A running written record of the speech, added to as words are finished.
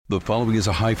The following is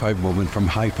a high five moment from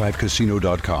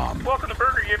highfivecasino.com. Welcome to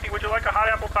Burger Yippee. Would you like a hot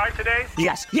apple pie today?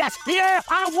 Yes, yeah,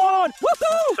 I won!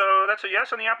 Woohoo! So that's a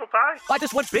yes on the apple pie? I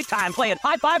just went big time playing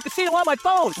High Five Casino on my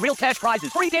phone. Real cash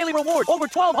prizes, free daily rewards, over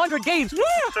 1,200 games. Yeah!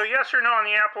 So yes or no on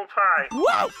the apple pie?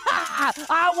 Whoa!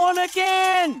 I won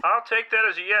again! I'll take that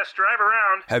as a yes. Drive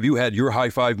around. Have you had your high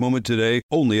five moment today?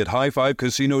 Only at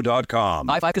highfivecasino.com.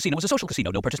 High Five Casino is a social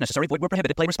casino. No purchase necessary. Void where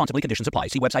prohibited. Play responsibly. Conditions apply.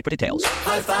 See website for details.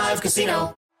 High Five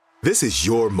Casino. This is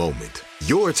your moment,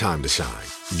 your time to shine,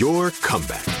 your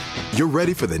comeback. You're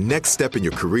ready for the next step in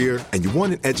your career, and you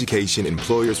want an education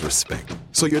employers respect.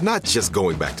 So you're not just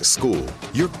going back to school,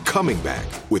 you're coming back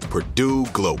with Purdue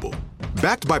Global.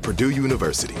 Backed by Purdue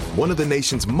University, one of the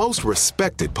nation's most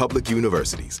respected public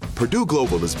universities, Purdue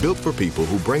Global is built for people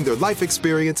who bring their life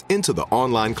experience into the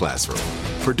online classroom.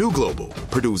 Purdue Global,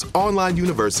 Purdue's online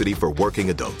university for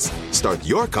working adults. Start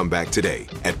your comeback today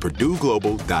at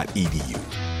purdueglobal.edu.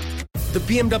 The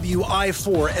BMW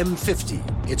i4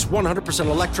 M50. It's 100%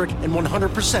 electric and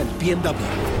 100%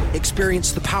 BMW.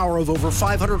 Experience the power of over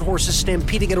 500 horses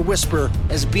stampeding at a whisper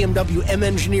as BMW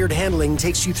M-engineered handling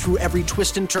takes you through every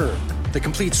twist and turn. The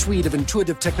complete suite of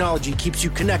intuitive technology keeps you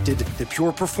connected. The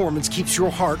pure performance keeps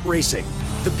your heart racing.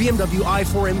 The BMW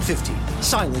i4 M50.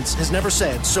 Silence has never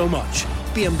said so much.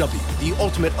 BMW, the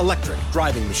ultimate electric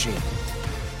driving machine.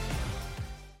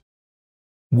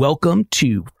 Welcome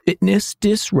to Fitness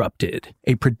Disrupted,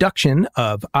 a production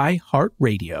of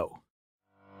iHeartRadio.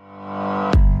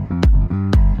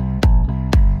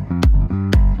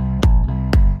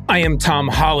 I am Tom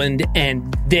Holland,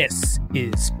 and this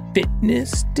is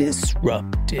Fitness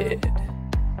Disrupted.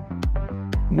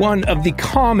 One of the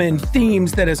common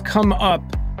themes that has come up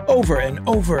over and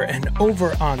over and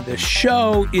over on the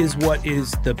show is what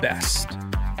is the best.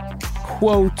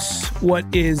 Quotes, what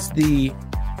is the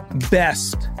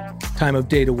best time of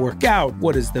day to work out?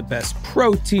 What is the best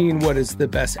protein? What is the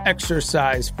best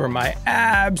exercise for my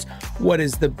abs? What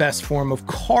is the best form of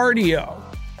cardio?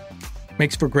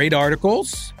 Makes for great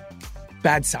articles,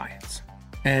 bad science.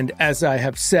 And as I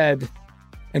have said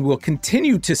and will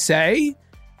continue to say,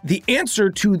 the answer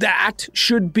to that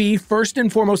should be, first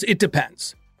and foremost, it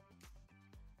depends.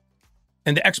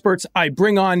 And the experts I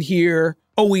bring on here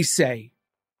always say,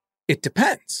 it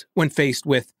depends when faced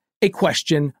with a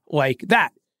question like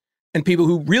that. And people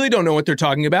who really don't know what they're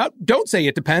talking about don't say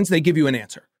it depends. They give you an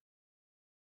answer.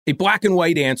 A black and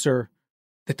white answer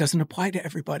that doesn't apply to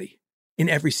everybody in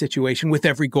every situation with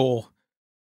every goal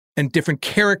and different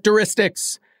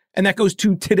characteristics. And that goes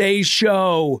to today's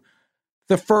show,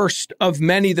 the first of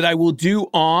many that I will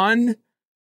do on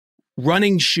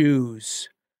running shoes.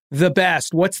 The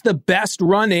best. What's the best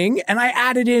running? And I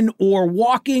added in or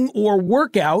walking or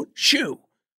workout shoe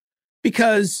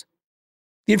because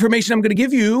the information I'm going to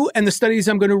give you and the studies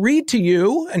I'm going to read to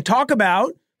you and talk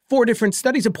about, 4 different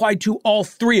studies applied to all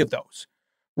 3 of those.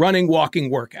 Running,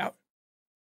 walking, workout.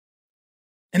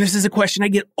 And this is a question I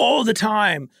get all the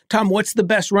time. Tom, what's the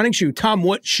best running shoe? Tom,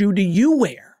 what shoe do you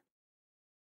wear?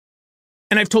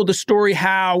 And I've told the story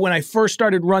how when I first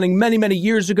started running many, many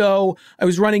years ago, I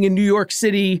was running in New York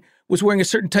City, was wearing a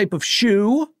certain type of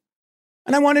shoe,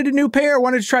 and I wanted a new pair,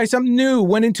 wanted to try something new,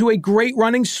 went into a great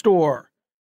running store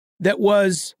that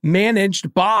was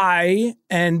managed by,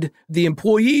 and the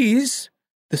employees,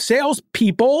 the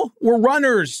salespeople were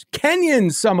runners,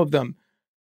 Kenyans, some of them,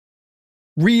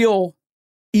 real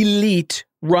elite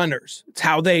runners. It's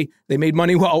how they made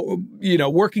money while,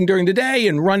 working during the day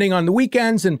and running on the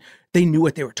weekends, and they knew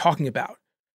what they were talking about.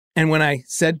 And when I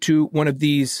said to one of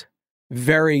these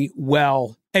very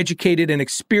well educated and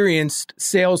experienced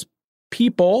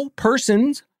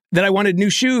persons, that I wanted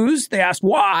new shoes, they asked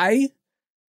why.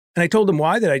 And I told them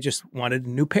why, that I just wanted a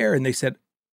new pair. And they said,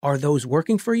 are those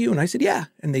working for you? And I said, yeah.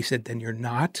 And they said, then you're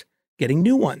not getting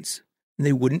new ones. And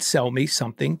they wouldn't sell me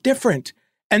something different.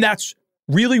 And that's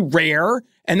really rare.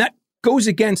 And that goes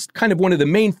against kind of one of the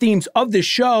main themes of this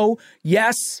show.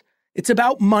 Yes, it's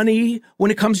about money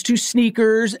when it comes to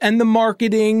sneakers and the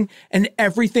marketing and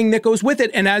everything that goes with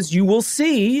it. And as you will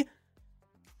see,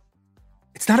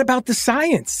 it's not about the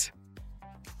science.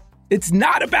 It's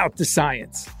not about the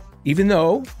science, even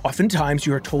though oftentimes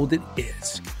you are told it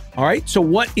is. All right, so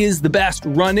what is the best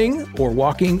running or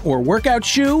walking or workout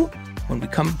shoe? When we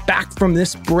come back from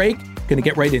this break, going to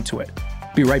get right into it.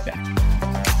 Be right back.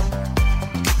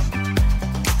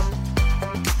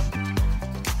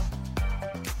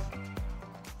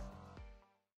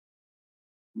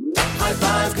 High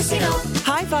Five Casino.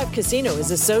 High Five Casino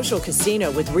is a social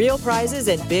casino with real prizes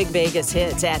and big Vegas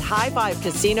hits at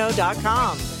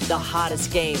highfivecasino.com. the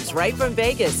hottest games right from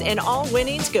Vegas, and all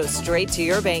winnings go straight to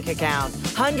your bank account.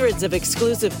 Hundreds of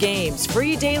exclusive games,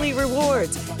 free daily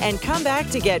rewards, and come back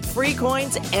to get free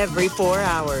coins every 4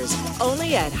 hours.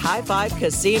 Only at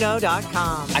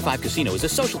highfivecasino.com. High Five Casino is a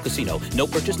social casino. No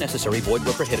purchase necessary. Void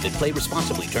where prohibited. Play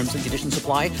responsibly. Terms and conditions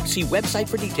apply. See website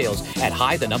for details at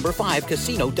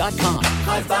high5casino.com.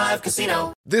 High Five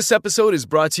Casino. This episode is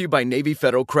brought to you by Navy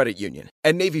Federal Credit Union.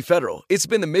 At Navy Federal, it's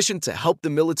been the mission to help the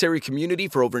military community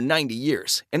for over 90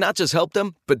 years. And not just help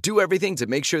them, but do everything to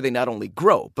make sure they not only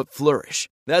grow, but flourish.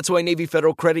 That's why Navy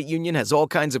Federal Credit Union has all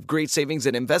kinds of great savings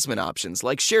and investment options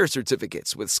like share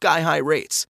certificates with sky-high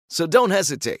rates. So don't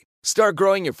hesitate. Start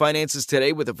growing your finances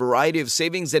today with a variety of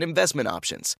savings and investment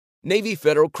options. Navy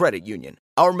Federal Credit Union.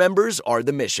 Our members are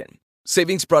the mission.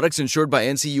 Savings products insured by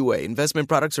NCUA. Investment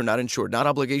products are not insured, not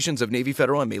obligations of Navy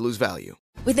Federal and may lose value.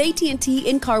 With AT&T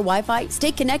in-car Wi-Fi,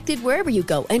 stay connected wherever you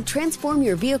go and transform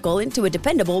your vehicle into a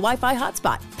dependable Wi-Fi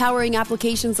hotspot. Powering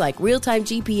applications like real-time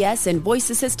GPS and voice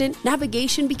assistant,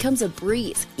 navigation becomes a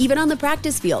breeze. Even on the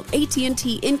practice field,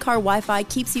 AT&T in-car Wi-Fi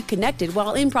keeps you connected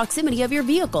while in proximity of your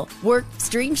vehicle. Work,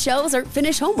 stream shows, or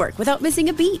finish homework without missing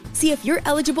a beat. See if you're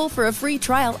eligible for a free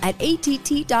trial at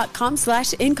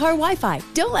att.com/in-car Wi-Fi.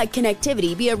 Don't let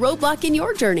connectivity be a roadblock in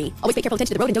your journey. Always pay careful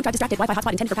attention to the road and don't drive distracted. Wi-Fi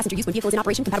hotspot intended for passenger use when vehicle is in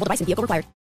operation. Compatible device and vehicle required.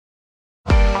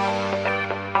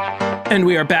 And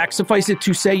we are back. Suffice it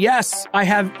to say, yes, I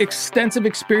have extensive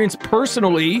experience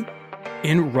personally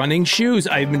in running shoes.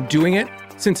 I've been doing it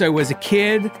since I was a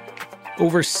kid.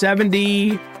 Over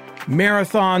 70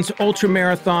 marathons, ultra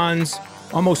marathons,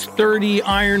 almost 30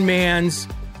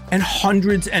 Ironmans, and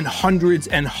hundreds and hundreds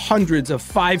and hundreds of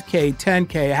 5K,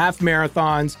 10K, half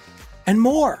marathons, and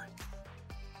more.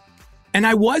 And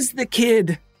I was the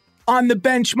kid on the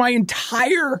bench my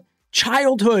entire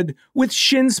childhood with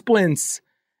shin splints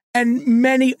and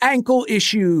many ankle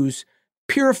issues,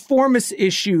 piriformis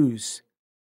issues.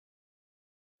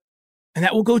 And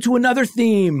that will go to another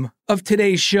theme of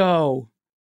today's show,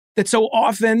 that so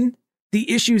often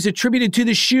the issues attributed to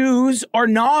the shoes are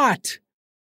not,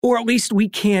 or at least we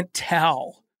can't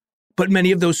tell. But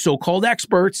many of those so-called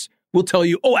experts will tell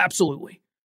you, oh, absolutely.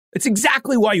 It's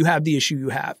exactly why you have the issue you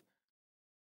have.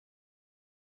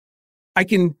 I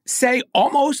can say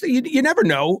almost, you never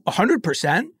know,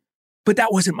 100%, but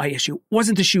that wasn't my issue. It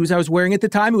wasn't the shoes I was wearing at the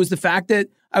time. It was the fact that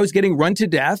I was getting run to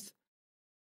death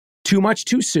too much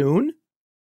too soon,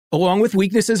 along with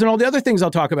weaknesses and all the other things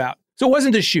I'll talk about. So it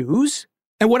wasn't the shoes.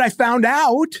 And what I found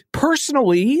out,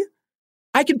 personally,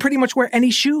 I can pretty much wear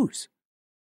any shoes.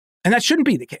 And that shouldn't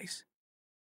be the case.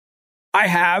 I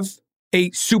have a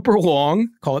super long,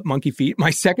 call it monkey feet,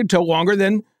 my second toe longer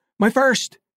than my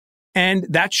first. And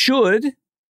that should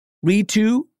lead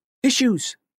to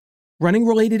issues,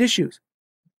 running-related issues.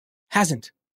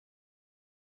 Hasn't.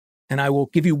 And I will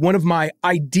give you one of my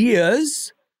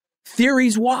ideas,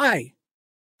 theories why.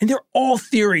 And they're all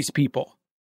theories, people.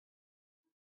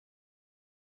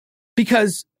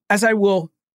 Because as I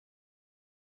will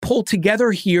pull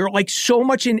together here, like so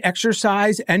much in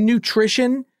exercise and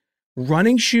nutrition,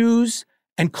 running shoes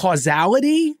and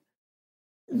causality,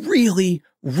 really,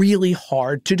 really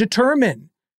hard to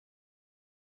determine.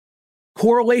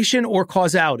 Correlation or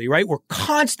causality, right? We're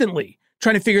constantly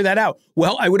trying to figure that out.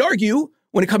 Well, I would argue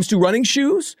when it comes to running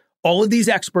shoes, all of these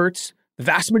experts, the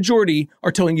vast majority,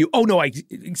 are telling you, oh, no,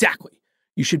 exactly.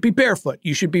 You should be barefoot.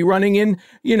 You should be running in,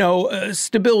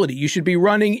 stability. You should be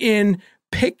running in,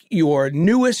 pick your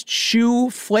newest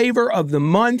shoe flavor of the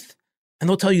month. And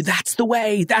they'll tell you that's the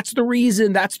way, that's the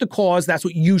reason, that's the cause, that's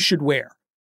what you should wear.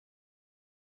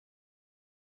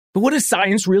 But what does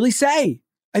science really say?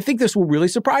 I think this will really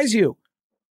surprise you.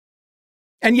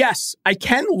 And yes, I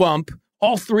can lump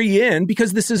all three in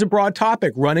because this is a broad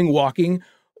topic, running, walking,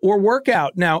 or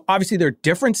workout. Now, obviously there are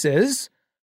differences,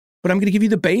 but I'm going to give you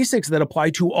the basics that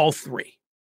apply to all three.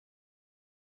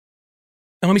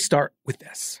 And let me start with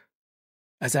this.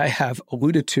 As I have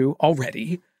alluded to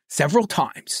already several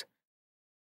times,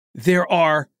 there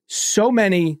are so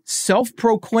many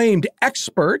self-proclaimed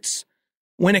experts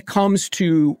when it comes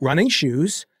to running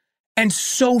shoes, and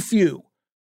so few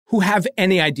who have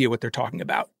any idea what they're talking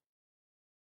about.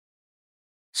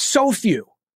 So few.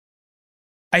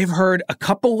 I have heard a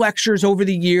couple lectures over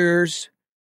the years,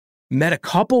 met a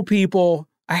couple people,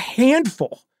 a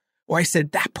handful, where I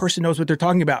said, that person knows what they're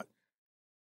talking about.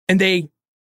 And they,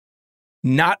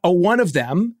 not a one of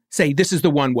them, say, this is the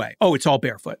one way. Oh, it's all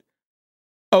barefoot.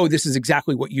 Oh, this is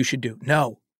exactly what you should do.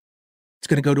 No, it's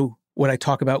going to go to what I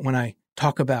talk about when I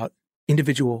talk about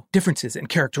individual differences and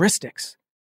characteristics.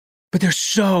 But there's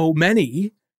so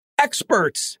many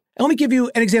experts. And let me give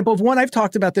you an example of one. I've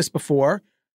talked about this before.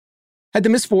 had the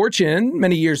misfortune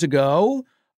many years ago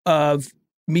of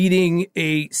meeting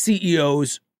a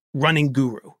CEO's running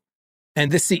guru.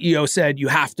 And this CEO said, you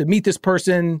have to meet this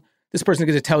person. This person is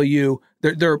going to tell you,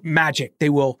 they're magic. They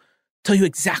will tell you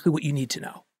exactly what you need to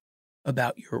know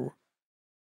about your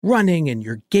running and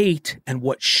your gait and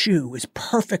what shoe is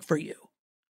perfect for you.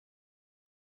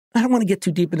 I don't want to get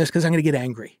too deep in this because I'm going to get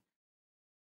angry.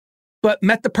 But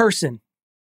met the person.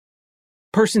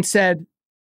 Person said,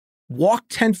 walk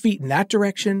 10 feet in that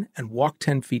direction and walk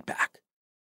 10 feet back.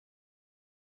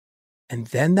 And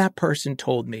then that person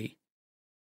told me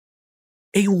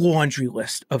a laundry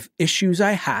list of issues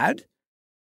I had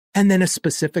and then a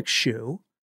specific shoe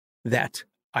that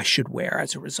I should wear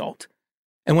as a result.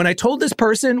 And when I told this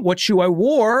person what shoe I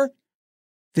wore,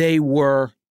 they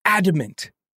were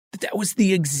adamant that that was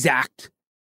the exact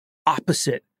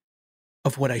opposite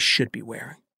of what I should be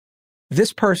wearing.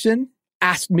 This person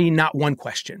asked me not one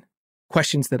question,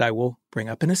 questions that I will bring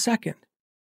up in a second.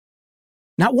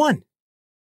 Not one.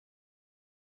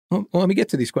 Well, let me get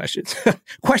to these questions.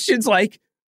 Questions like,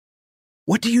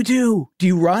 what do you do? Do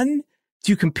you run?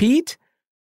 Do you compete?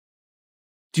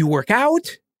 Do you work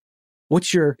out?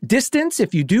 What's your distance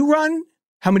if you do run?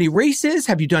 How many races?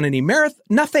 Have you done any marathon?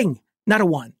 Nothing. Not a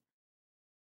one.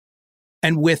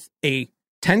 And with a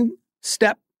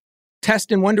 10-step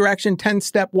test in one direction,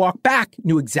 10-step walk back,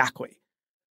 knew exactly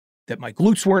that my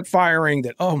glutes weren't firing,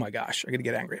 that, oh my gosh, I'm going to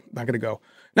get angry. I'm not going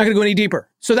to go any deeper.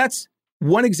 So that's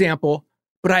one example,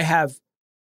 but I have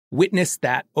witnessed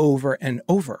that over and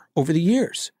over the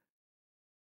years.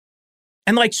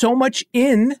 And like so much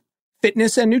in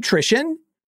fitness and nutrition,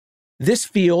 this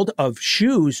field of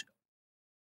shoes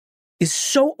is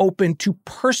so open to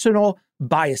personal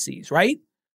biases, right?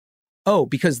 Oh,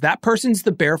 because that person's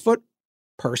the barefoot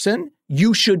person,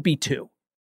 you should be too.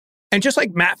 And just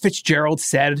like Matt Fitzgerald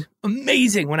said,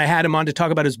 amazing when I had him on to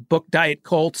talk about his book, Diet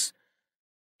Cults,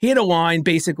 he had a line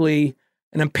basically,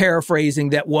 and I'm paraphrasing,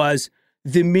 that was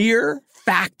the mere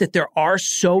fact that there are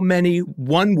so many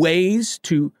one ways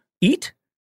to eat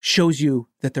shows you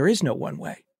that there is no one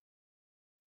way.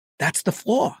 That's the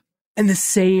flaw. And the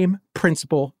same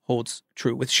principle holds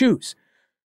true with shoes.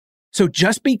 So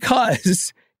just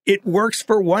because it works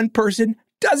for one person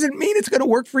doesn't mean it's going to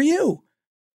work for you.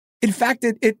 In fact,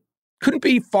 it couldn't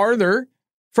be farther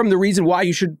from the reason why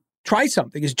you should try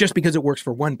something is just because it works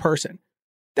for one person.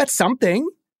 That's something,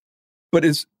 but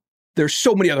there's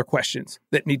so many other questions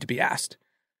that need to be asked.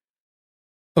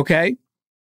 Okay?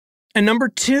 And number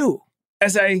two,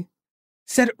 as I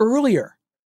said earlier,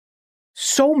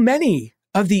 so many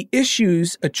of the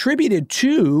issues attributed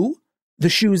to the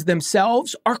shoes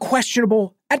themselves are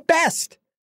questionable at best.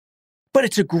 But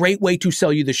it's a great way to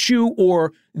sell you the shoe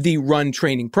or the run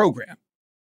training program.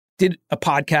 Did a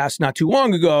podcast not too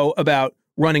long ago about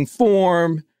running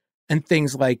form and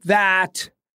things like that.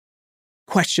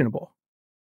 Questionable.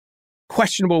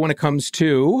 Questionable when it comes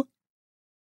to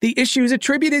the issues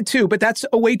attributed to, but that's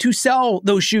a way to sell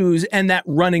those shoes and that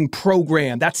running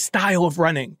program, that style of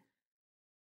running.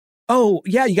 Oh,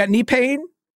 yeah, you got knee pain?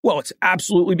 Well, it's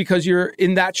absolutely because you're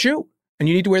in that shoe and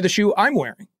you need to wear the shoe I'm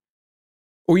wearing.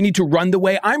 Or you need to run the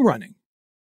way I'm running.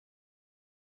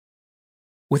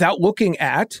 Without looking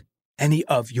at any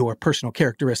of your personal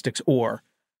characteristics or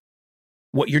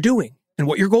what you're doing and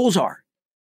what your goals are.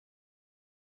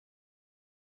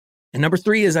 And number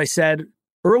three, as I said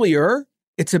earlier,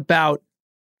 it's about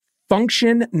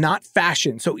function, not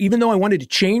fashion. So even though I wanted to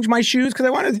change my shoes because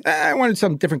I wanted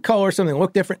some different color, something that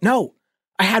looked different. No,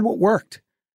 I had what worked.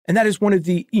 And that is one of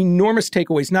the enormous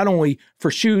takeaways, not only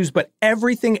for shoes, but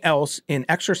everything else in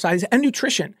exercise and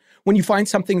nutrition. When you find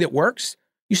something that works,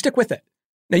 you stick with it.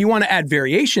 Now, you want to add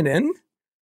variation in.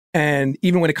 And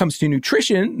even when it comes to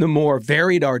nutrition, the more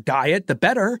varied our diet, the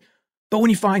better. But when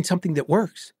you find something that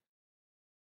works,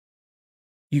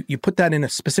 you put that in a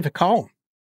specific column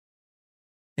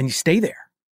and you stay there.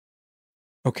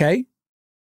 Okay?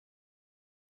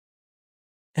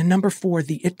 And number four,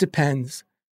 the it depends.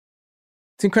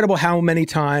 It's incredible how many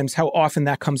times, how often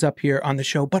that comes up here on the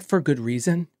show, but for good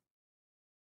reason.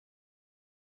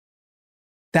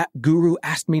 That guru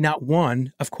asked me not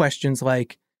one of questions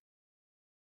like,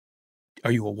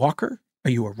 are you a walker? Are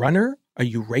you a runner? Are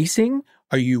you racing?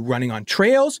 Are you running on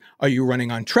trails? Are you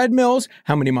running on treadmills?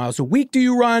 How many miles a week do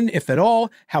you run, if at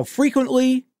all? How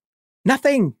frequently?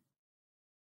 Nothing.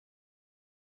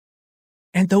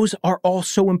 And those are all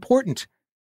so important.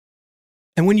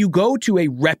 And when you go to a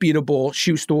reputable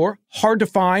shoe store, hard to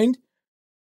find,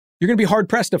 you're going to be hard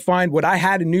pressed to find what I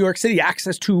had in New York City,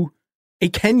 access to a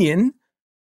Kenyan,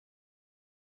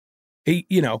 a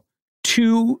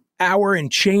 2 hour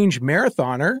and change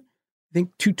marathoner, I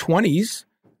think 2:20s,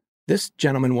 This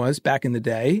gentleman was back in the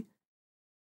day.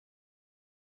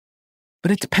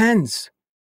 But it depends.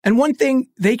 And one thing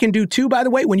they can do too, by the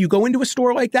way, when you go into a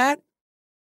store like that,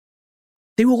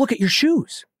 they will look at your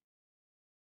shoes.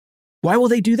 Why will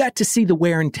they do that? To see the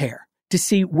wear and tear. To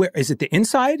see where, is it the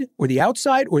inside or the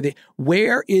outside, or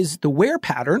where is the wear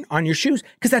pattern on your shoes?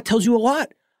 Because that tells you a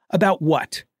lot about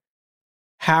what?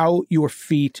 How your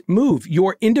feet move,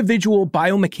 your individual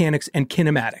biomechanics and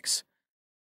kinematics.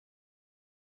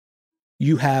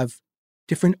 You have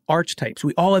different arch types.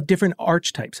 We all have different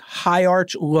arch types. High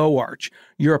arch, low arch.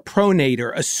 You're a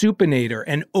pronator, a supinator,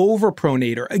 an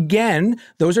overpronator. Again,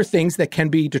 those are things that can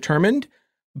be determined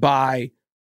by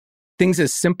things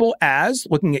as simple as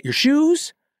looking at your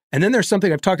shoes. And then there's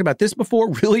something, I've talked about this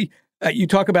before, really, you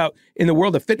talk about in the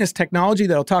world of fitness technology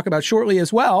that I'll talk about shortly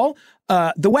as well,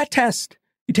 the wet test.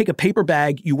 You take a paper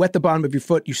bag, you wet the bottom of your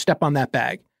foot, you step on that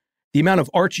bag. The amount of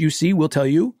arch you see will tell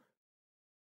you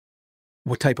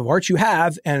what type of arch you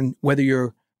have and whether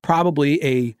you're probably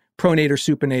a pronator,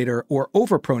 supinator, or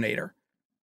overpronator.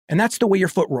 And that's the way your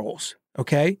foot rolls,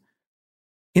 okay?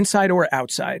 Inside or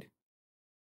outside.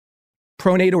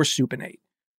 Pronate or supinate.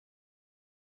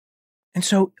 And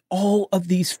so all of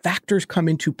these factors come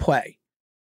into play.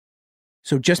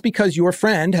 So just because your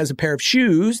friend has a pair of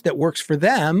shoes that works for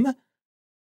them,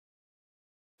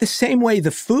 the same way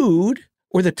the food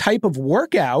or the type of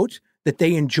workout that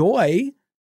they enjoy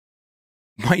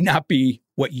might not be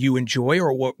what you enjoy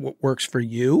or what works for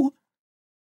you.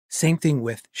 Same thing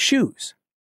with shoes.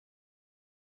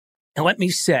 And let me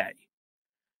say,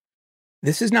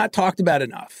 this is not talked about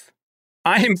enough.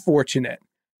 I am fortunate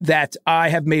that I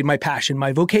have made my passion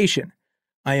my vocation.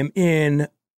 I am in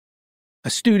a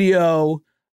studio,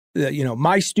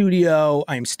 my studio.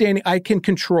 I am standing, I can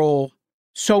control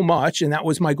so much, and that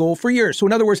was my goal for years. So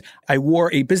in other words, I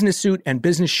wore a business suit and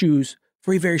business shoes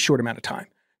for a very short amount of time,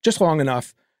 just long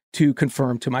enough to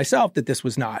confirm to myself that this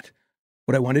was not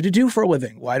what I wanted to do for a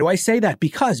living. Why do I say that?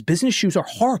 Because business shoes are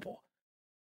horrible.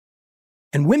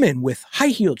 And women with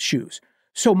high-heeled shoes.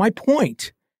 So my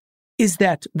point is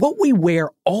that what we wear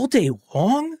all day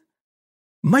long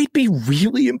might be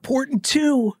really important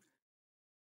too.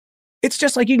 It's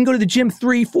just like you can go to the gym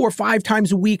 3, 4, 5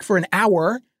 times a week for an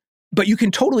hour, but you can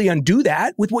totally undo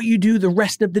that with what you do the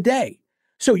rest of the day.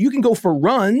 So you can go for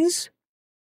runs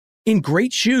in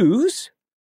great shoes.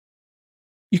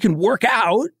 You can work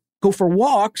out, go for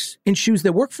walks in shoes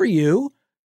that work for you.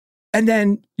 And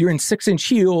then you're in 6-inch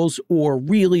heels or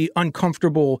really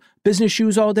uncomfortable business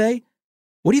shoes all day.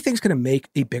 What do you think is going to make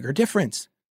a bigger difference?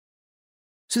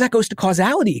 So that goes to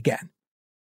causality again.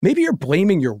 Maybe you're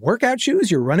blaming your workout shoes,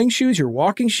 your running shoes, your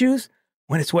walking shoes,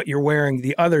 when it's what you're wearing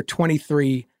the other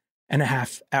 23 and a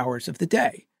half hours of the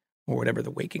day, or whatever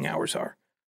the waking hours are.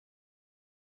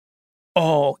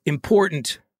 All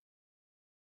important.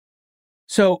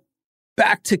 So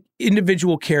back to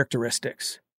individual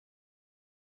characteristics.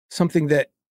 Something that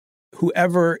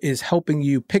whoever is helping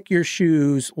you pick your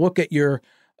shoes, look at your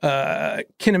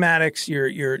kinematics,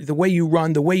 your the way you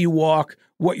run, the way you walk,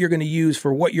 what you're going to use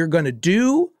for what you're going to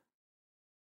do.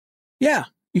 Yeah,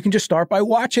 you can just start by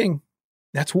watching.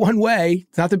 That's one way.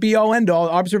 It's not the be all end all.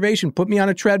 Observation. Put me on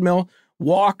a treadmill,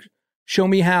 walk, show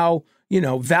me how,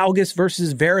 valgus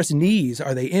versus varus knees.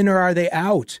 Are they in or are they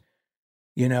out?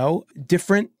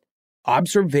 Different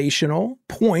observational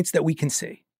points that we can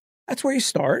see. That's where you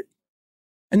start.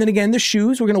 And then again, the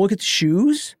shoes, we're going to look at the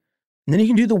shoes. And then you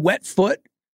can do the wet foot.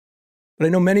 But I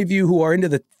know many of you who are into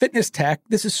the fitness tech,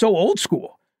 this is so old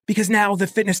school because now the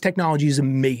fitness technology is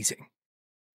amazing.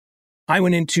 I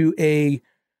went into a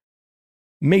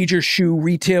major shoe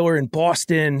retailer in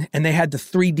Boston and they had the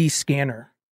 3D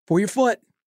scanner for your foot.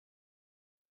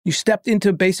 You stepped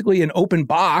into basically an open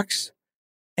box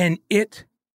and it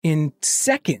in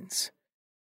seconds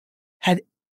had,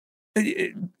 I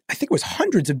think it was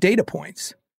hundreds of data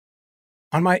points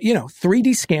on my,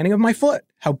 3D scanning of my foot,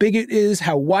 how big it is,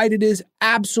 how wide it is,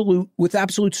 with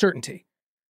absolute certainty.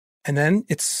 And then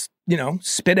it's,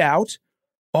 spit out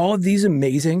all of these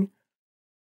amazing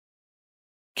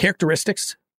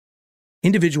characteristics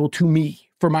individual to me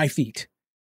for my feet.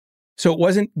 So it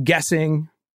wasn't guessing,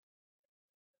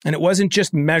 and it wasn't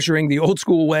just measuring the old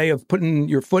school way of putting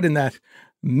your foot in that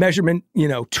measurement,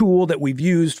 tool that we've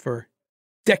used for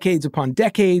decades upon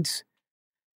decades.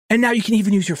 And now you can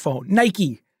even use your phone.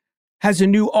 Nike has a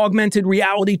new augmented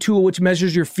reality tool which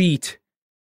measures your feet.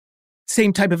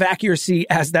 Same type of accuracy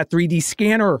as that 3D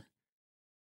scanner.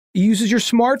 It uses your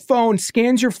smartphone,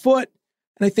 scans your foot.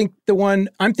 And I think the one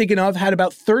I'm thinking of had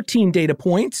about 13 data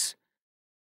points,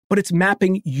 but it's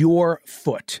mapping your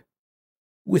foot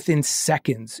within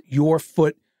seconds, your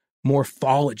foot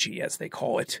morphology, as they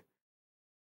call it.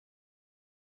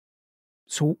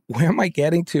 So where am I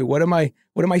getting to? What am I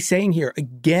saying here?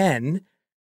 Again,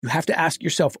 you have to ask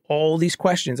yourself all these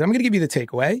questions. I'm going to give you the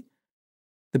takeaway,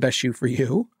 the best shoe for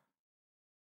you.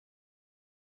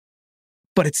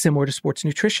 But it's similar to sports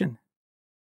nutrition.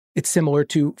 It's similar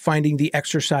to finding the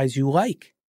exercise you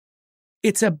like.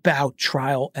 It's about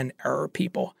trial and error,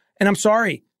 people. And I'm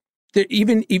sorry, that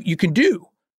even if you can do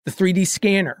the 3D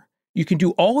scanner, you can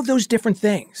do all of those different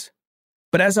things.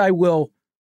 But as I will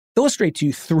illustrate to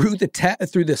you through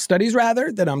the studies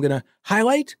that I'm going to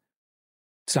highlight,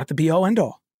 it's not the be-all,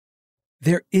 end-all.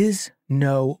 There is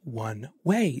no one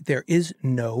way. There is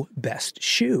no best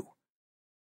shoe.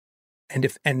 And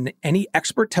if any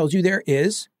expert tells you there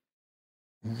is,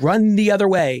 run the other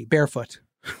way, barefoot.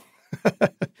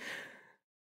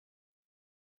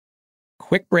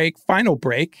 Quick break, final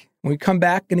break. When we come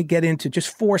back, going to get into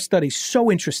just 4 studies.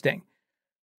 So interesting.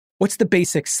 What's the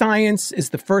basic science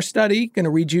is the first study. Going to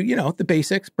read you, the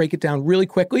basics, break it down really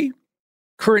quickly.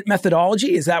 Current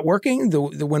methodology, is that working?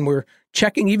 The when we're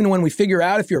checking, even when we figure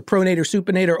out if you're a pronator,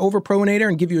 supinator, overpronator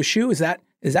and give you a shoe, is that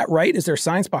right? Is there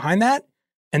science behind that?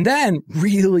 And then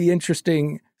really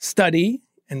interesting study,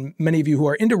 and many of you who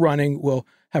are into running will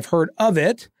have heard of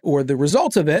it or the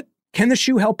results of it. Can the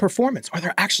shoe help performance? Are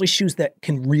there actually shoes that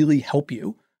can really help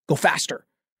you go faster?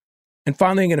 And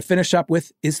finally, I'm going to finish up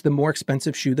with, is the more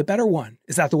expensive shoe the better one?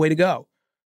 Is that the way to go?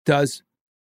 Does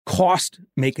cost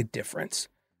make a difference?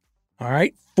 All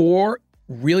right, 4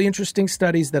 really interesting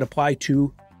studies that apply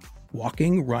to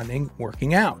walking, running,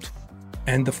 working out.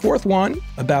 And the 4th one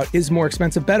about is more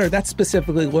expensive better, that's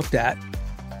specifically looked at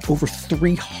over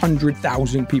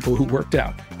 300,000 people who worked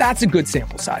out. That's a good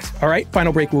sample size. All right,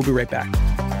 final break. We'll be right back.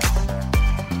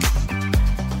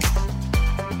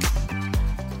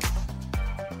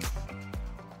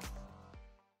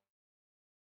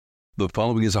 The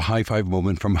following is a high-five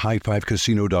moment from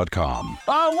highfivecasino.com.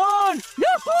 I won!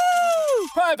 Yahoo!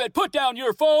 Private, put down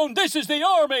your phone. This is the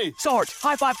Army. Sarge,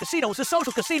 High Five Casino is a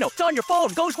social casino. It's on your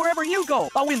phone. Goes wherever you go.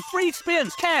 I win free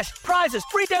spins, cash, prizes,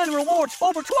 free daily rewards,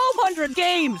 over 1,200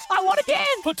 games. I won again.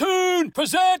 Platoon,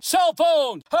 present cell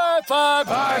phone. High Five.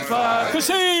 High Five.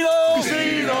 Casino.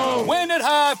 Casino. Win at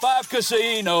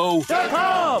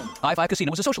highfivecasino.com. High Five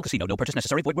Casino is a social casino. No purchase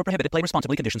necessary. Void where prohibited. Play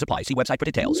responsibly. Conditions apply. See website for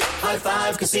details. High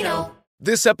Five Casino.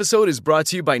 This episode is brought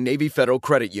to you by Navy Federal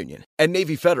Credit Union. At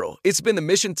Navy Federal, it's been the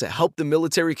mission to help the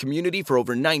military community for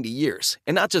over 90 years.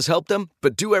 And not just help them,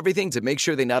 but do everything to make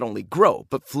sure they not only grow,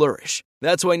 but flourish.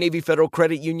 That's why Navy Federal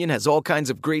Credit Union has all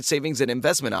kinds of great savings and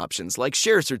investment options like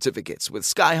share certificates with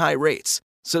sky-high rates.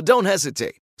 So don't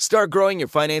hesitate. Start growing your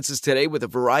finances today with a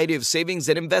variety of savings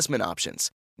and investment options.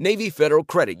 Navy Federal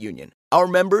Credit Union. Our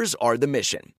members are the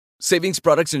mission. Savings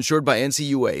products insured by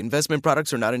NCUA. Investment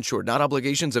products are not insured, not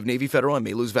obligations of Navy Federal and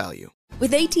may lose value.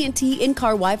 With AT&T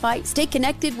in-car Wi-Fi, stay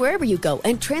connected wherever you go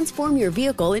and transform your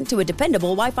vehicle into a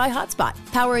dependable Wi-Fi hotspot.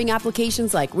 Powering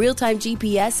applications like real-time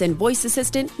GPS and voice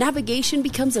assistant, navigation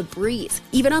becomes a breeze.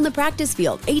 Even on the practice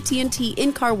field, AT&T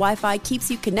in-car Wi-Fi keeps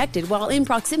you connected while in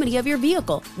proximity of your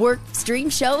vehicle. Work, stream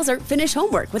shows, or finish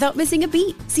homework without missing a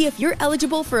beat. See if you're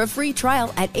eligible for a free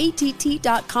trial at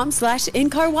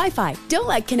att.com/in-car Wi-Fi. Don't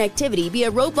let connectivity be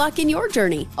a roadblock in your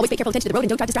journey. Always pay careful attention to the road and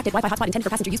don't drive distracted. Wi-Fi hotspot intended for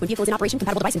passenger use when vehicle is in operation.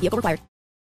 Compatible device and vehicle required.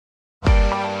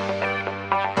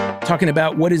 Talking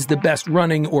about what is the best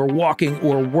running or walking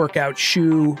or workout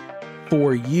shoe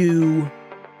for you.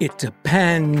 It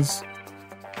depends.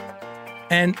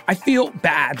 And I feel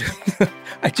bad.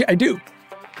 I do.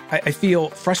 I feel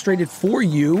frustrated for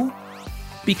you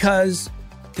because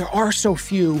there are so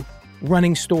few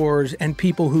running stores and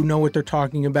people who know what they're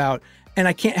talking about. And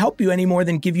I can't help you any more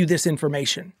than give you this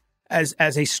information as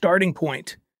a starting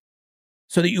point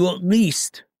so that you at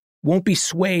least won't be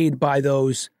swayed by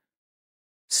those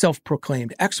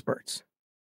self-proclaimed experts.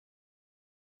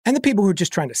 And the people who are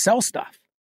just trying to sell stuff.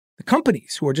 The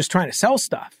companies who are just trying to sell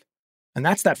stuff. And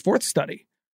that's that 4th study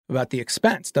about the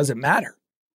expense. Doesn't matter.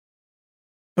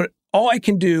 But all I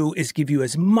can do is give you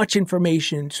as much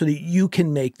information so that you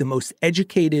can make the most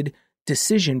educated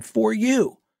decision for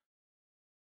you.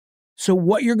 So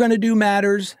what you're going to do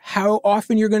matters. How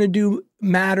often you're going to do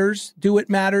matters. Do it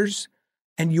matters.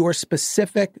 And your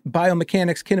specific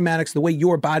biomechanics, kinematics, the way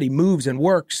your body moves and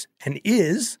works and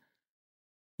is,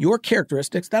 your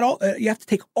characteristics, that all you have to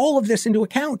take all of this into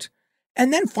account.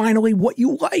 And then finally, what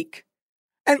you like.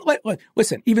 And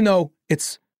listen, even though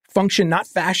it's function, not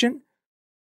fashion,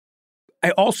 I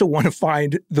also want to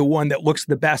find the one that looks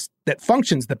the best, that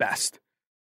functions the best.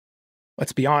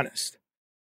 Let's be honest.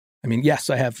 I mean, yes,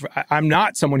 I'm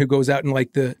not someone who goes out in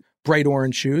like the bright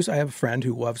orange shoes. I have a friend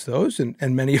who loves those, and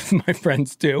many of my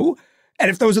friends do. And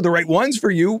if those are the right ones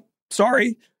for you,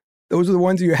 sorry, Those are the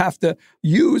ones you have to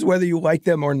use whether you like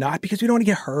them or not, because we don't want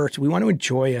to get hurt. We want to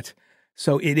enjoy it.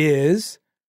 So it is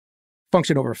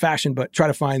function over fashion, but try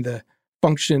to find the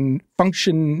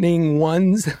functioning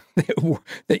ones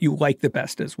that you like the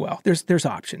best as well. There's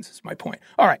options, is my point.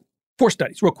 All right, 4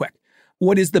 studies, real quick.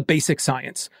 What is the basic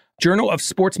science? Journal of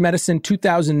Sports Medicine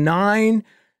 2009.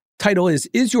 Title is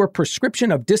your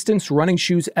prescription of distance running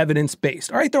shoes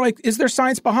evidence-based? All right, they're like, is there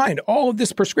science behind all of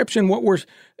this prescription, what we're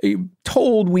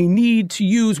told we need to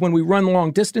use when we run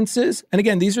long distances? And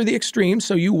again, these are the extremes,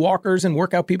 so you walkers and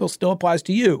workout people still applies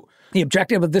to you. The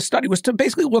objective of this study was to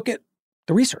basically look at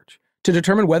the research to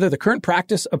determine whether the current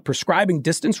practice of prescribing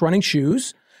distance running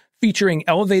shoes featuring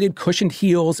elevated cushioned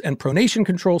heels and pronation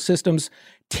control systems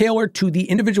tailored to the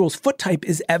individual's foot type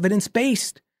is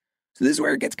evidence-based. So this is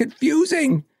where it gets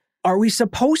confusing. Are we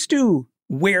supposed to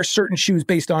wear certain shoes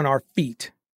based on our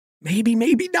feet? Maybe,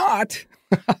 maybe not.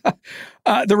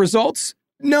 The results?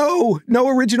 No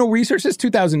original research since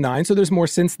 2009, so there's more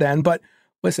since then. But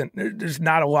listen, there's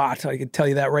not a lot. I can tell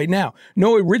you that right now.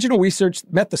 No original research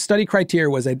met the study criteria,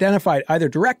 was identified either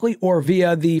directly or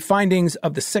via the findings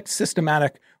of the 6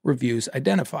 systematic reviews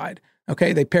identified.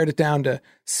 Okay, they pared it down to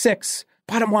 6.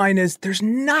 Bottom line is there's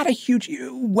not a huge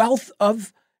wealth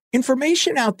of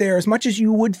information out there as much as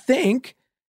you would think.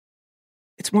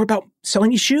 It's more about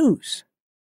selling you shoes.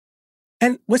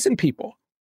 And listen, people,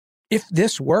 if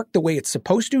this worked the way it's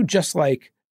supposed to, just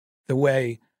like the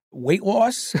way weight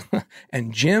loss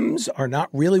and gyms are not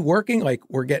really working, like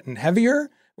we're getting heavier,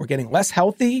 we're getting less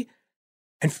healthy,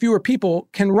 and fewer people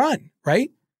can run,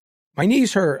 right? My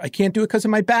knees hurt. I can't do it because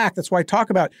of my back. That's why I talk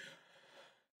about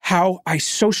how I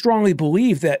so strongly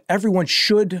believe that everyone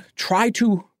should try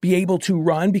to be able to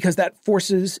run, because that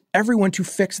forces everyone to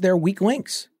fix their weak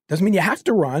links. Doesn't mean you have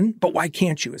to run, but why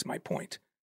can't you is my point.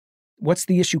 What's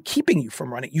the issue keeping you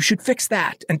from running? You should fix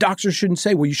that. And doctors shouldn't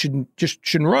say, well, you shouldn't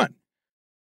run.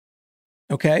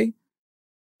 Okay?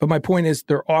 But my point is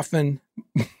they're often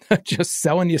just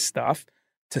selling you stuff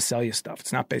to sell you stuff.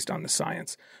 It's not based on the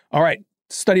science. All right,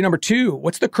 study number 2.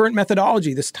 What's the current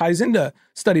methodology? This ties into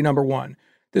study number 1.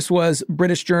 This was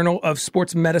British Journal of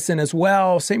Sports Medicine as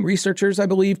well. Same researchers, I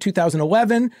believe,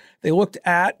 2011. They looked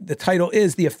at, the title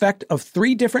is The Effect of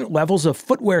 3 Different Levels of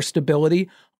Footwear Stability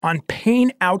on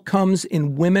Pain Outcomes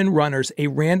in Women Runners, a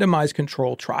Randomized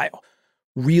Control Trial.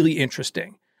 Really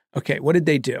interesting. Okay, what did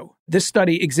they do? This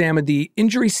study examined the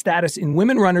injury status in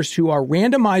women runners who are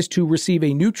randomized to receive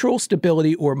a neutral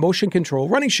stability or motion control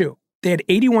running shoe. They had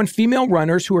 81 female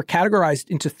runners who were categorized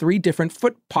into 3 different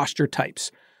foot posture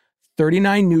types.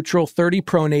 39 neutral, 30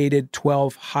 pronated,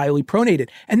 12 highly pronated.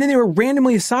 And then they were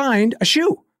randomly assigned a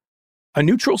shoe, a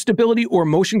neutral stability or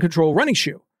motion control running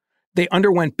shoe. They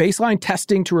underwent baseline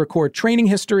testing to record training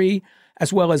history,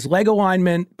 as well as leg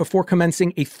alignment before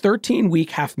commencing a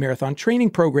 13-week half marathon training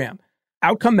program.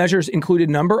 Outcome measures included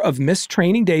number of missed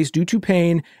training days due to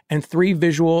pain and 3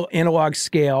 visual analog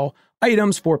scale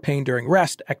items for pain during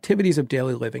rest, activities of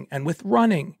daily living, and with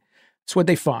running. That's what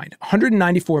they find.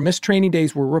 194 missed training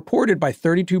days were reported by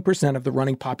 32% of the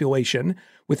running population,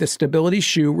 with the stability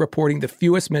shoe reporting the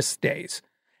fewest missed days,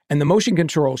 and the motion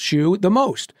control shoe the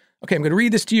most. Okay, I'm going to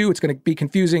read this to you. It's going to be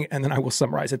confusing, and then I will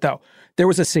summarize it, though. There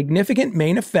was a significant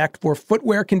main effect for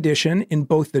footwear condition in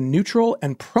both the neutral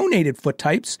and pronated foot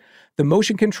types. The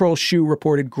motion control shoe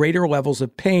reported greater levels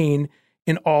of pain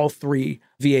in all 3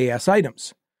 VAS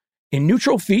items. In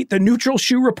neutral feet, the neutral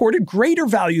shoe reported greater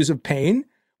values of pain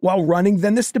while running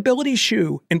than the stability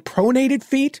shoe. In pronated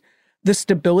feet, the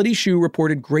stability shoe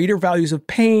reported greater values of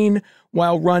pain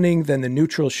while running than the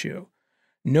neutral shoe.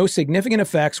 No significant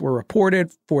effects were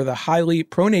reported for the highly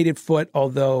pronated foot,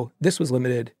 although this was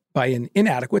limited by an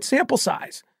inadequate sample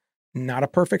size. Not a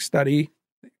perfect study.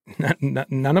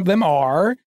 None of them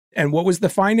are. And what was the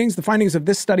findings? The findings of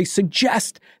this study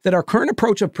suggest that our current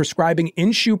approach of prescribing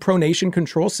in-shoe pronation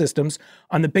control systems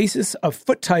on the basis of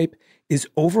foot type is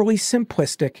overly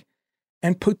simplistic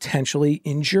and potentially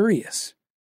injurious.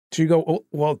 So you go, oh,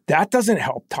 well, that doesn't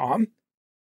help, Tom.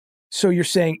 So you're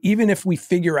saying even if we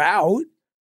figure out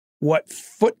what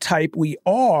foot type we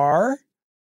are,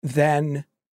 then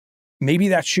maybe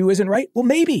that shoe isn't right? Well,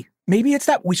 maybe it's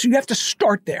that. So you have to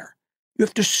start there. You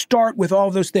have to start with all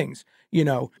of those things. You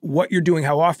know, what you're doing,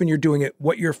 how often you're doing it,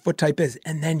 what your foot type is,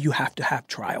 and then you have to have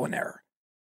trial and error.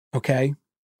 Okay?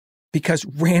 Because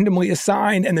randomly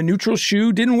assigned and the neutral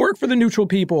shoe didn't work for the neutral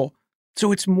people.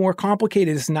 So it's more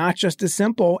complicated. It's not just as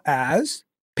simple as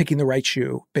picking the right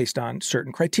shoe based on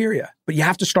certain criteria. But you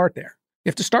have to start there. You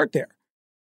have to start there.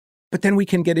 But then we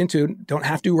can get into, don't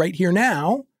have to right here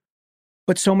now,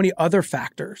 but so many other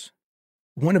factors.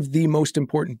 One of the most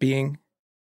important being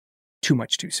too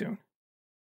much too soon.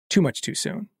 too much too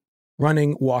soon.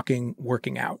 Running, walking,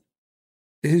 working out.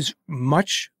 It is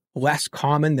much less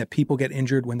common that people get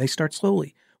injured when they start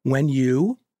slowly, when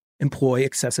you employ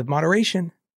excessive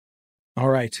moderation. All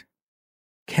right.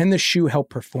 Can the shoe help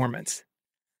performance?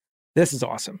 This is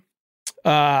awesome.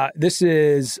 This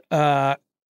is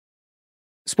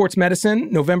Sports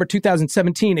Medicine, November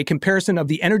 2017, a comparison of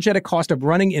the energetic cost of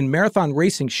running in marathon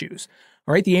racing shoes.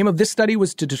 All right, the aim of this study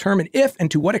was to determine if and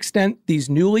to what extent these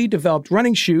newly developed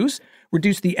running shoes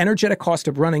reduce the energetic cost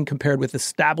of running compared with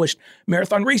established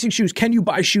marathon racing shoes. Can you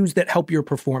buy shoes that help your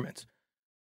performance?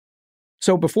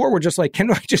 So before we're just like,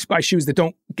 can I just buy shoes that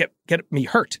don't get me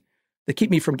hurt, that keep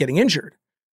me from getting injured?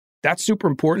 That's super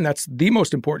important. That's the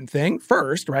most important thing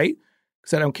first, right?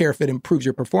 Because I don't care if it improves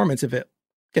your performance. If it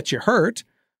gets you hurt,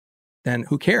 then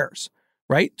who cares,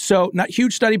 right? So not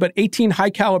huge study, but 18 high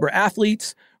caliber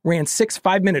athletes ran 6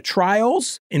 5-minute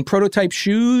trials in prototype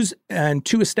shoes and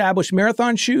 2 established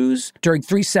marathon shoes during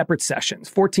 3 separate sessions,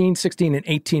 14, 16, and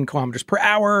 18 kilometers per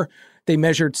hour. They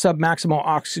measured submaximal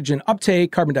oxygen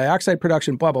uptake, carbon dioxide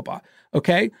production, blah, blah, blah.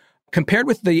 Okay. Compared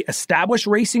with the established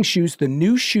racing shoes, the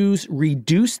new shoes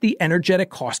reduced the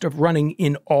energetic cost of running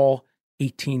in all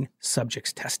 18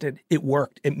 subjects tested. It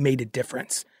worked. It made a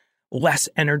difference. Less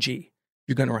energy.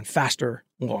 You're going to run faster,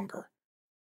 longer.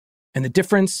 And the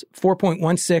difference,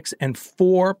 4.16 and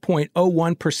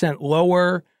 4.01%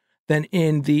 lower than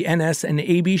in the NS and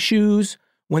AB shoes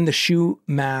when the shoe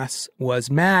mass was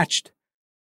matched.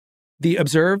 The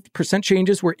observed percent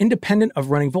changes were independent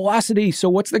of running velocity. So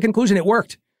what's the conclusion? It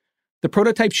worked. The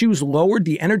prototype shoes lowered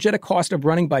the energetic cost of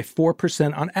running by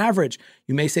 4% on average.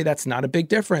 You may say that's not a big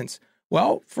difference.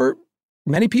 Well, for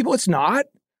many people, it's not.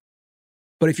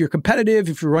 But if you're competitive,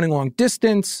 if you're running long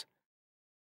distance,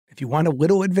 if you want a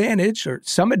little advantage or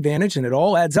some advantage and it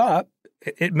all adds up,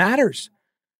 it matters.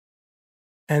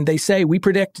 And they say, we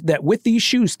predict that with these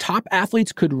shoes, top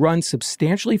athletes could run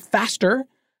substantially faster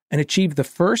and achieve the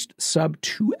first sub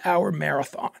 2-hour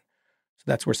marathon. So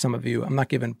that's where some of you, I'm not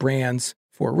giving brands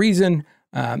for a reason,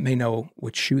 may know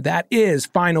which shoe that is.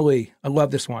 Finally, I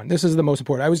love this one. This is the most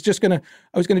important. I was going to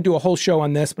do a whole show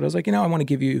on this, but I was like, I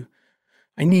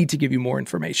need to give you more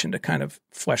information to kind of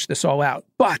flesh this all out.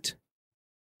 But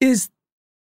is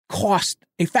cost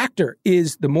a factor?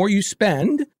 Is the more you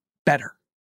spend, better?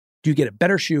 Do you get a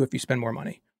better shoe if you spend more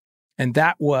money? And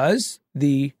that was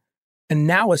the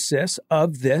analysis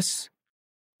of this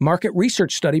market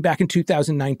research study back in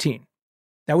 2019.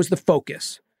 That was the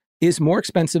focus. Is more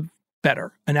expensive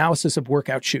better? Analysis of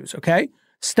workout shoes, okay?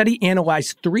 Study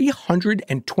analyzed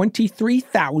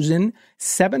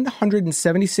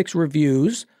 323,776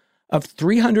 reviews of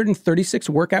 336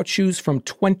 workout shoes from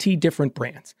 20 different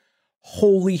brands.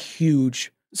 Holy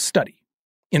huge study.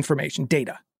 Information,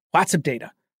 data, lots of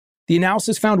data. The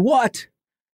analysis found what?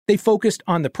 They focused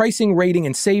on the pricing, rating,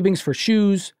 and savings for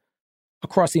shoes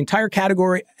across the entire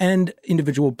category and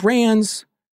individual brands.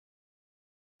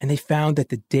 And they found that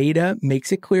the data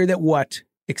makes it clear that what?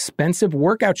 Expensive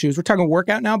workout shoes, we're talking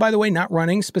workout now, by the way, not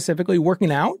running, specifically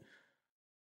working out,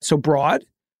 so broad,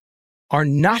 are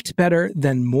not better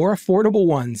than more affordable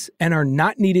ones and are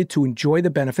not needed to enjoy the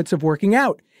benefits of working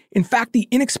out. In fact, the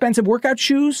inexpensive workout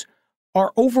shoes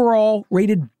are overall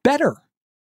rated better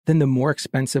than the more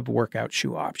expensive workout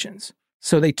shoe options.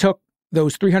 So they took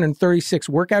those 336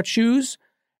 workout shoes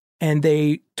and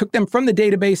they took them from the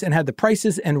database and had the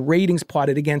prices and ratings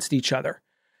plotted against each other.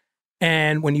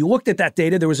 And when you looked at that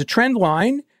data, there was a trend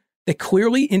line that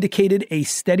clearly indicated a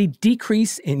steady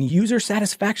decrease in user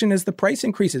satisfaction as the price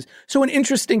increases. So an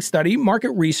interesting study, market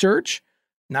research,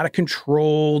 not a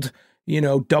controlled,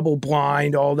 double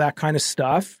blind, all that kind of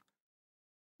stuff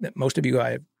that most of you,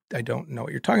 I don't know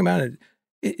what you're talking about.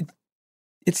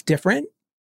 It's different,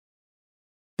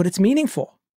 but it's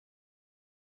meaningful.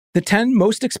 The 10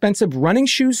 most expensive running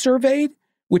shoes surveyed,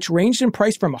 which ranged in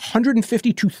price from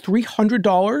 $150 to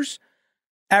 $300,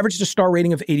 averaged a star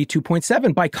rating of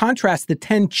 82.7. By contrast, the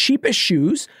 10 cheapest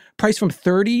shoes, priced from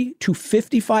 $30 to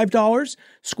 $55,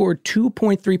 scored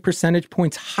 2.3 percentage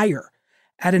points higher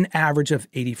at an average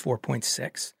of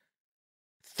 84.6.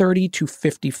 30 to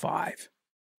 55.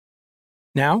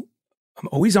 Now, I'm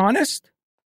always honest.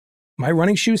 My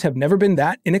running shoes have never been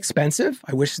that inexpensive.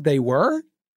 I wish they were.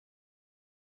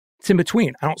 It's in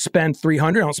between. I don't spend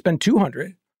 $300. I don't spend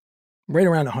 $200. Right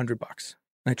around $100. And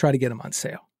I try to get them on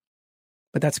sale.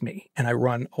 But that's me. And I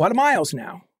run a lot of miles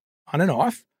now, on and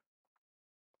off.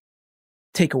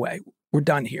 Takeaway. We're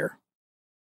done here.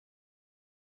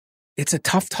 It's a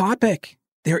tough topic.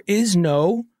 There is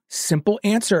no simple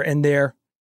answer, and there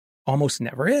almost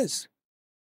never is.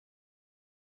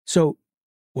 So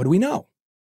what do we know?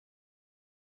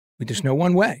 We just know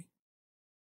one way.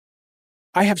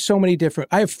 I have so many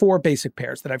I have 4 basic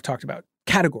pairs that I've talked about,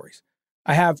 categories.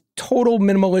 I have total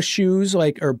minimalist shoes,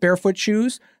 or barefoot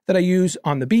shoes that I use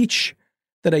on the beach,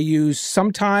 that I use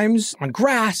sometimes on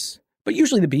grass, but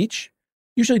usually the beach,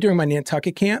 usually during my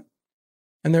Nantucket camp.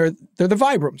 And they're the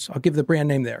Vibrams. I'll give the brand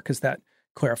name there because that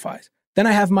clarifies. Then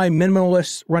I have my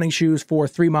minimalist running shoes for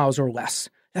 3 miles or less.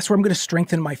 That's where I'm going to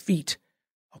strengthen my feet.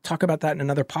 I'll talk about that in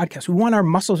another podcast. We want our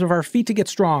muscles of our feet to get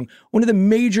strong. One of the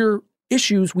major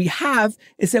issues we have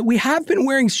is that we have been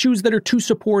wearing shoes that are too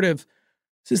supportive.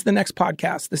 This is the next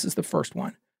podcast. This is the first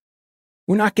one.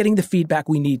 We're not getting the feedback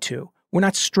we need to. We're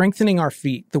not strengthening our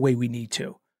feet the way we need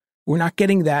to. We're not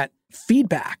getting that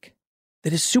feedback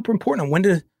that is super important on when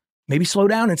to maybe slow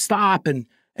down and stop and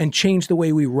change the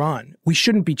way we run. We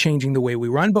shouldn't be changing the way we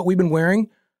run, but we've been wearing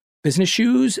business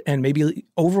shoes and maybe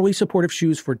overly supportive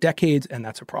shoes for decades, and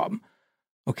that's a problem.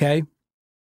 Okay?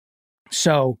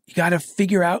 So you got to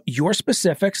figure out your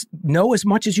specifics. Know as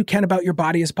much as you can about your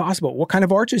body as possible. What kind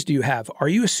of arches do you have? Are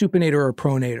you a supinator or a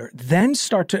pronator? Then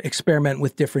start to experiment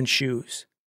with different shoes.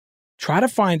 Try to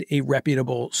find a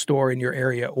reputable store in your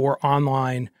area or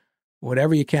online,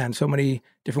 whatever you can. So many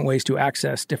different ways to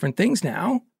access different things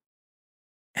now.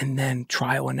 And then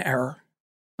trial and error.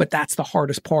 But that's the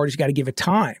hardest part, is you got to give it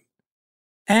time.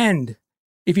 And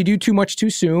if you do too much too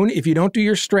soon, if you don't do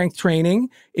your strength training,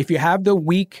 if you have the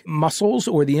weak muscles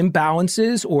or the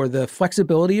imbalances or the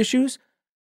flexibility issues,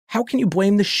 how can you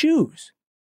blame the shoes?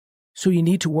 So you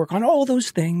need to work on all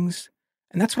those things.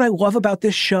 And that's what I love about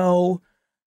this show.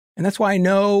 And that's why I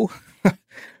know,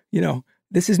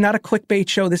 this is not a clickbait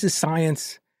show. This is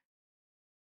science.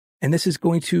 And this is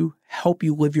going to help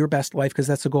you live your best life, because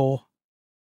that's the goal.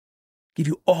 Give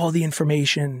you all the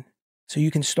information so you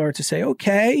can start to say,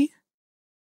 okay,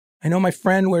 I know my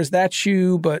friend wears that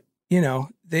shoe, but,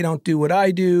 they don't do what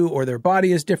I do, or their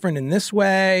body is different in this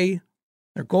way.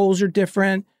 Their goals are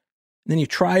different. And then you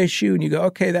try a shoe and you go,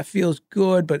 okay, that feels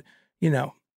good, but,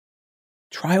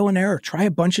 trial and error. Try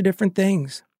a bunch of different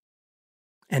things.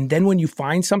 And then when you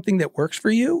find something that works for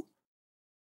you,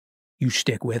 you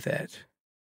stick with it.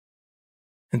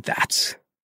 And that's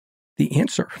the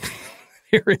answer.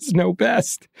 There is no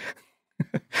best.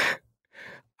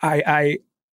 I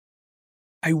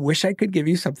wish I could give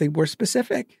you something more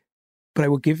specific, but I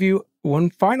will give you one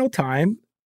final time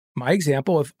my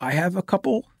example of I have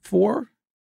 4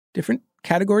 different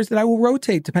categories that I will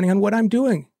rotate depending on what I'm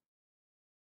doing.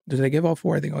 Did I give all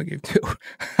 4? I think I'll give 2.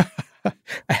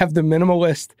 I have the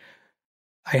minimalist.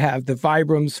 I have the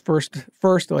Vibrams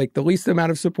first, like the least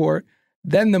amount of support,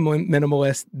 then the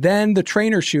minimalist, then the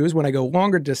trainer shoes when I go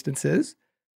longer distances,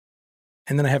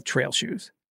 and then I have trail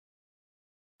shoes.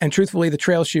 And truthfully, the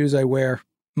trail shoes I wear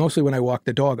mostly when I walk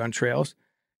the dog on trails,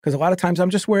 because a lot of times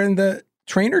I'm just wearing the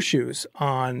trainer shoes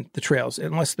on the trails,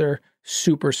 unless they're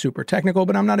super, super technical,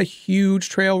 but I'm not a huge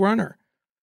trail runner.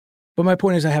 But my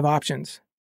point is I have options.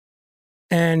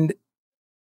 And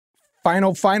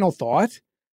final thought,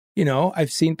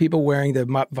 I've seen people wearing the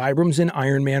Vibrams in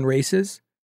Ironman races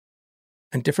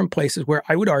and different places where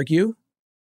I would argue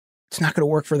it's not going to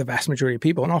work for the vast majority of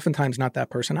people, and oftentimes not that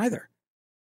person either.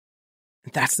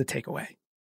 And that's the takeaway.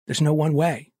 There's no one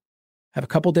way. Have a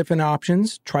couple different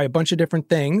options, try a bunch of different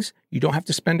things. You don't have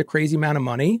to spend a crazy amount of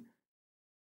money.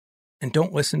 And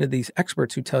don't listen to these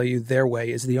experts who tell you their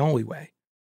way is the only way.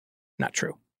 Not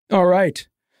true. All right.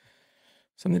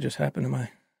 Something just happened to my...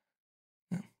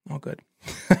 all good.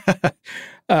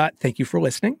 Thank you for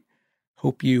listening.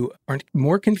 Hope you aren't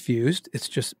more confused. It's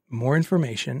just more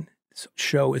information. This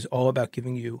show is all about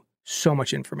giving you so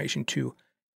much information to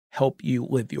help you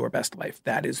live your best life.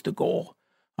 That is the goal.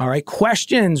 All right.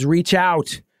 Questions, reach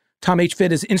out. Tom H.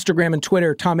 Fit is Instagram and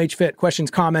Twitter. Tom H. Fit.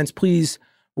 Questions, comments. Please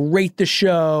rate the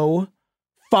show.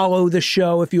 Follow the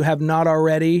show if you have not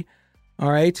already.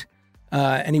 All right.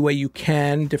 Any way you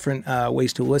can. Different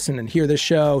ways to listen and hear the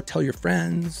show. Tell your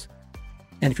friends.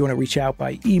 And if you want to reach out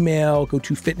by email, go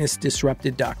to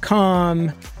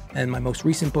fitnessdisrupted.com. And my most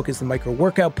recent book is The Micro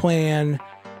Workout Plan.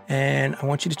 And I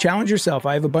want you to challenge yourself.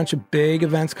 I have a bunch of big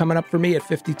events coming up for me at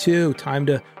 52. Time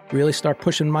to really start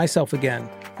pushing myself again.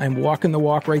 I'm walking the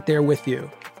walk right there with you.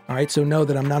 All right, so know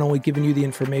that I'm not only giving you the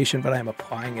information, but I am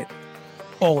applying it,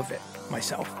 all of it,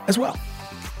 myself as well.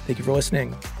 Thank you for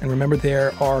listening. And remember,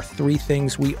 there are 3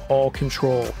 things we all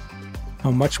control: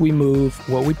 how much we move,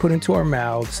 what we put into our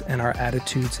mouths, and our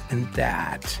attitudes. And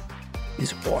that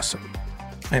is awesome.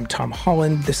 I am Tom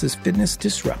Holland. This is Fitness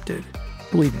Disrupted.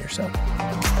 Believe in yourself.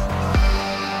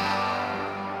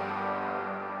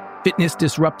 Fitness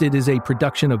Disrupted is a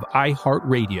production of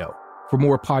iHeartRadio. For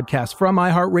more podcasts from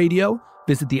iHeartRadio,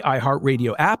 visit the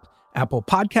iHeartRadio app, Apple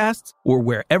Podcasts, or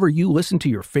wherever you listen to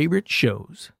your favorite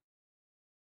shows.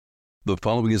 The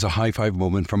following is a high five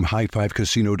moment from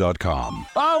highfivecasino.com.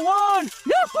 I won!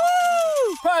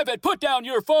 Yahoo! Private, put down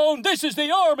your phone. This is the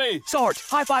Army. Sarge,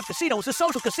 High Five Casino is a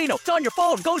social casino. It's on your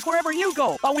phone. Goes wherever you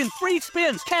go. I win free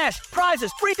spins, cash,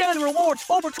 prizes, free daily rewards,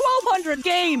 over 1,200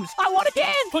 games. I won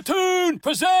again. Platoon,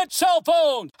 present cell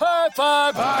phone. High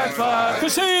Five. High Five.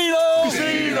 Casino.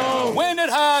 Casino. Win at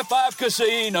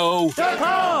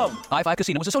highfivecasino.com. High Five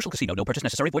Casino is a social casino. No purchase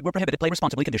necessary. Void where prohibited. Play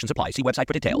responsibly. Conditions apply. See website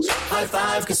for details. High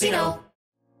Five Casino.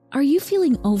 Are you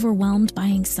feeling overwhelmed by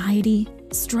anxiety,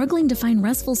 struggling to find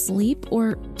restful sleep,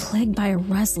 or plagued by a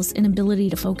restless inability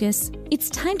to focus? It's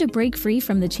time to break free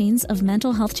from the chains of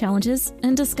mental health challenges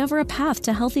and discover a path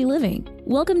to healthy living.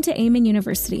 Welcome to Amen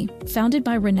University, founded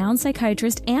by renowned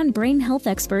psychiatrist and brain health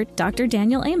expert Dr.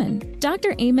 Daniel Amen.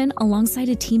 Dr. Amen, alongside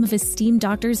a team of esteemed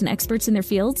doctors and experts in their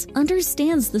fields,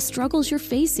 understands the struggles you're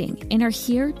facing and are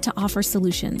here to offer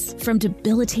solutions. From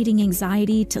debilitating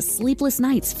anxiety to sleepless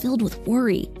nights filled with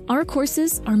worry, our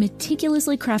courses are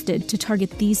meticulously crafted to target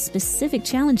these specific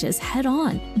challenges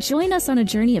head-on. Join us on a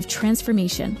journey of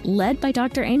transformation led by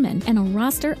Dr. Amen and a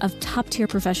roster of top-tier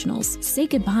professionals. Say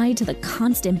goodbye to the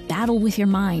constant battle with your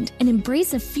mind and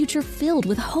embrace a future filled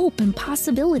with hope and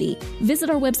possibility. Visit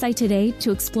our website today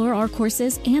to explore our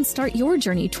courses and start your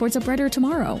journey towards a brighter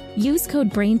tomorrow. Use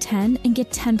code BRAIN10 and get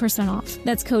 10% off.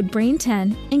 That's code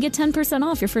BRAIN10 and get 10%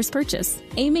 off your first purchase.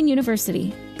 Amen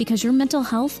University, because your mental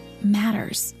health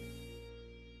matters.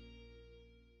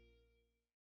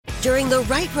 During the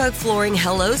Right Rug Flooring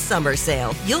Hello Summer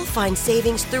Sale, you'll find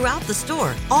savings throughout the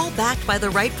store, all backed by the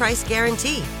right price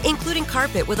guarantee, including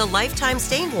carpet with a lifetime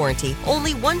stain warranty,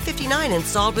 only $159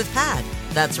 installed with pad.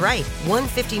 That's right,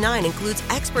 $159 includes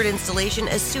expert installation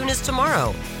as soon as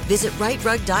tomorrow. Visit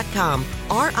rightrug.com,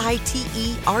 RITERUG.com,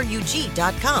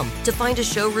 to find a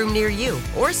showroom near you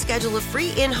or schedule a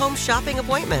free in-home shopping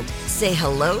appointment. Say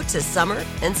hello to summer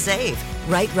and save.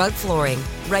 Right Rug Flooring,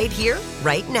 right here,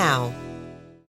 right now.